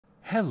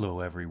Hello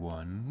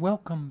everyone,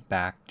 welcome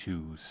back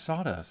to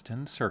Sawdust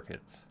and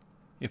Circuits.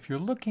 If you're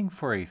looking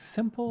for a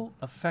simple,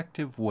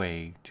 effective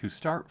way to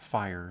start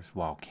fires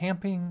while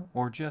camping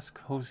or just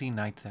cozy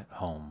nights at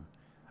home,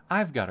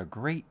 I've got a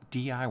great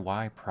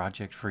DIY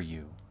project for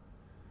you.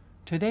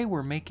 Today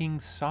we're making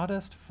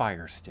sawdust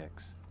fire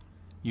sticks,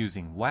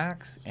 using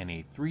wax and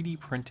a 3D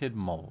printed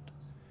mold.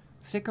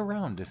 Stick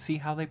around to see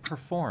how they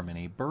perform in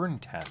a burn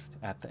test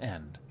at the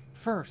end.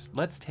 First,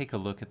 let's take a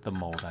look at the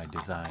mold I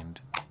designed.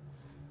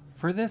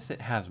 For this, it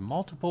has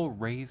multiple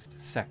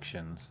raised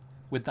sections,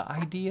 with the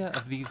idea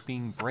of these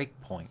being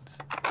breakpoints.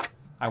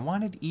 I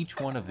wanted each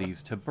one of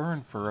these to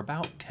burn for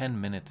about 10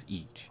 minutes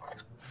each.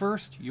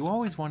 First, you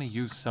always want to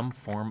use some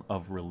form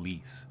of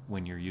release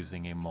when you're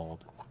using a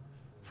mold.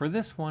 For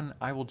this one,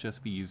 I will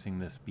just be using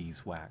this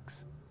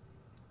beeswax.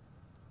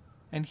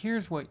 And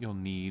here's what you'll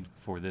need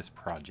for this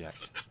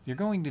project. You're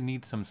going to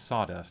need some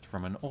sawdust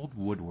from an old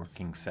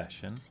woodworking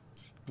session,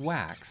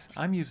 wax,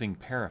 I'm using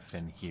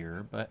paraffin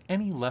here, but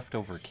any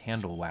leftover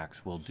candle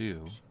wax will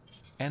do,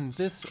 and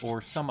this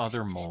or some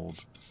other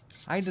mold.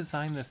 I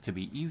designed this to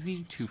be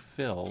easy to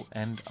fill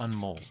and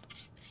unmold.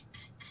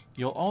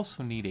 You'll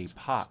also need a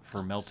pot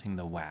for melting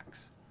the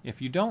wax.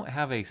 If you don't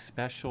have a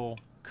special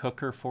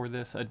cooker for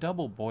this, a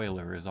double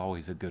boiler is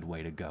always a good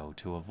way to go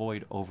to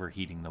avoid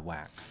overheating the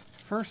wax.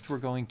 First, we're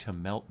going to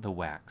melt the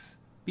wax.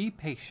 Be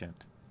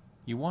patient.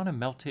 You want to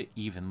melt it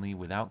evenly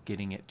without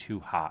getting it too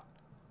hot.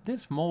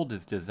 This mold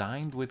is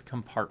designed with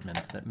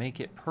compartments that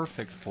make it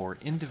perfect for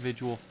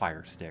individual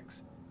fire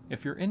sticks.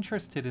 If you're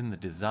interested in the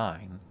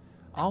design,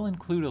 I'll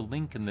include a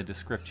link in the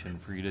description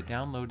for you to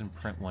download and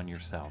print one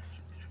yourself.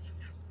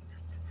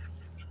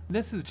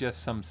 This is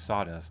just some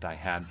sawdust I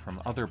had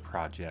from other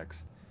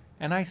projects,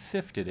 and I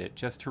sifted it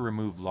just to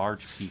remove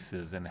large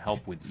pieces and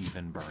help with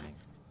even burning.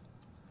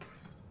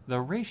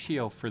 The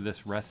ratio for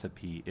this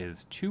recipe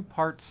is 2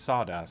 parts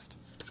sawdust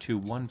to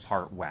 1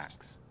 part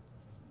wax.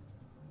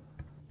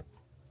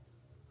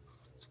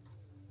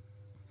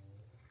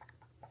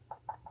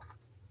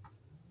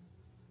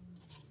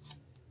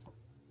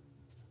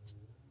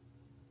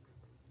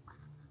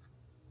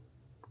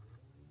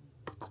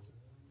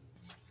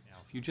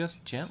 If you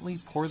just gently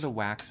pour the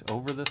wax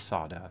over the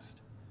sawdust,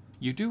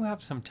 you do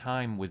have some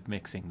time with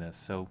mixing this,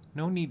 so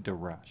no need to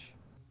rush.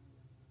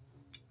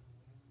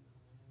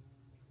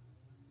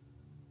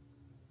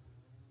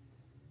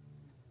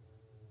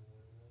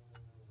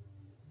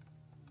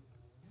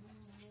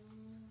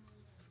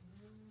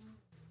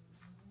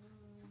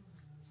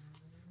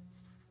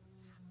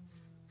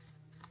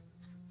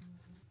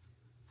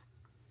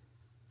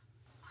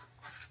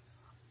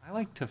 I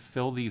like to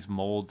fill these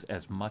molds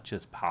as much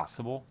as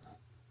possible.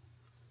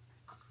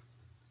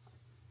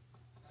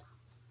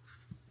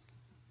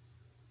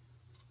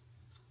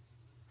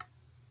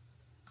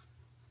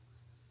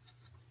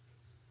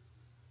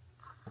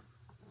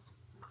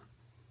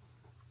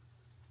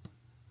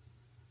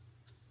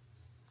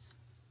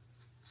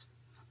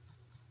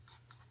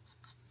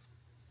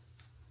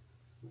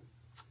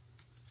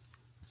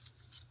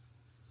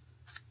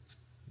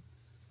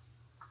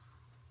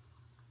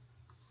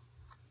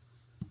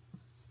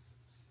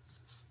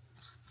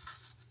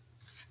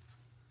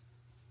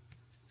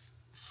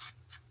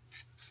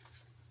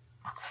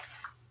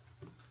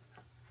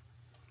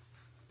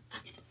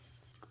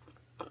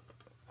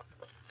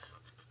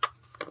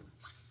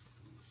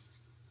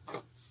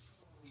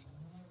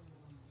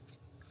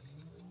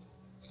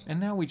 And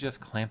now we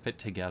just clamp it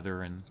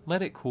together and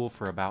let it cool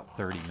for about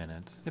 30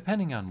 minutes,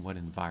 depending on what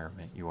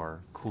environment you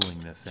are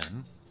cooling this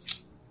in.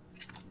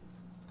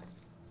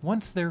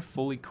 Once they're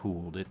fully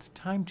cooled, it's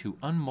time to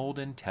unmold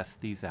and test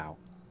these out.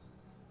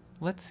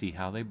 Let's see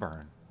how they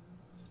burn.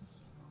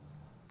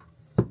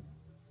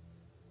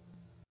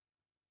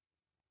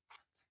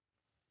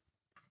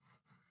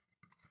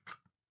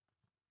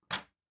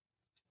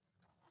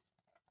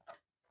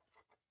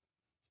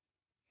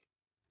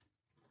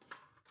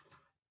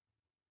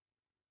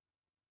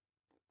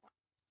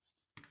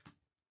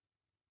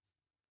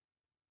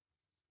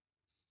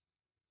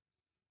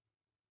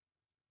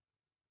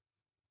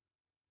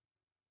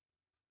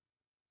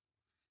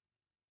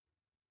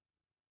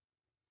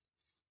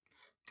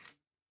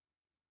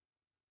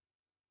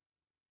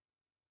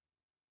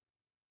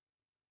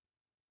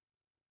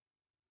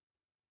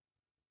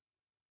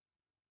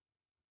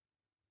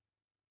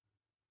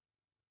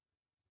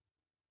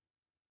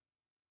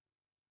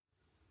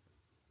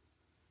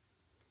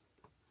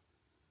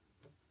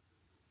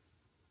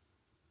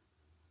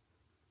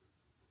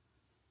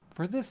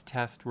 For this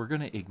test, we're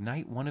going to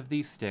ignite one of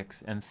these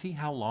sticks and see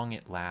how long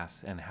it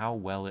lasts and how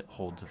well it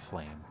holds a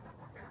flame.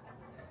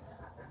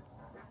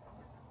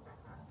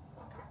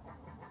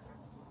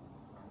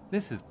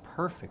 This is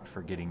perfect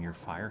for getting your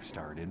fire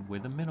started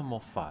with a minimal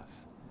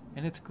fuss,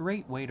 and it's a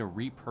great way to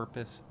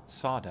repurpose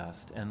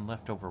sawdust and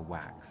leftover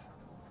wax.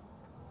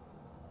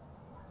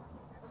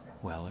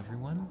 Well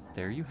everyone,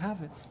 there you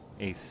have it.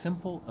 A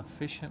simple,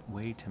 efficient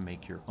way to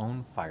make your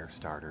own fire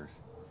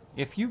starters.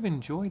 If you've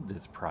enjoyed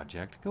this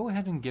project, go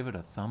ahead and give it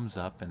a thumbs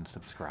up and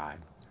subscribe.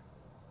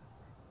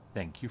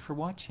 Thank you for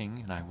watching,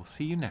 and I will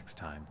see you next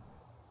time.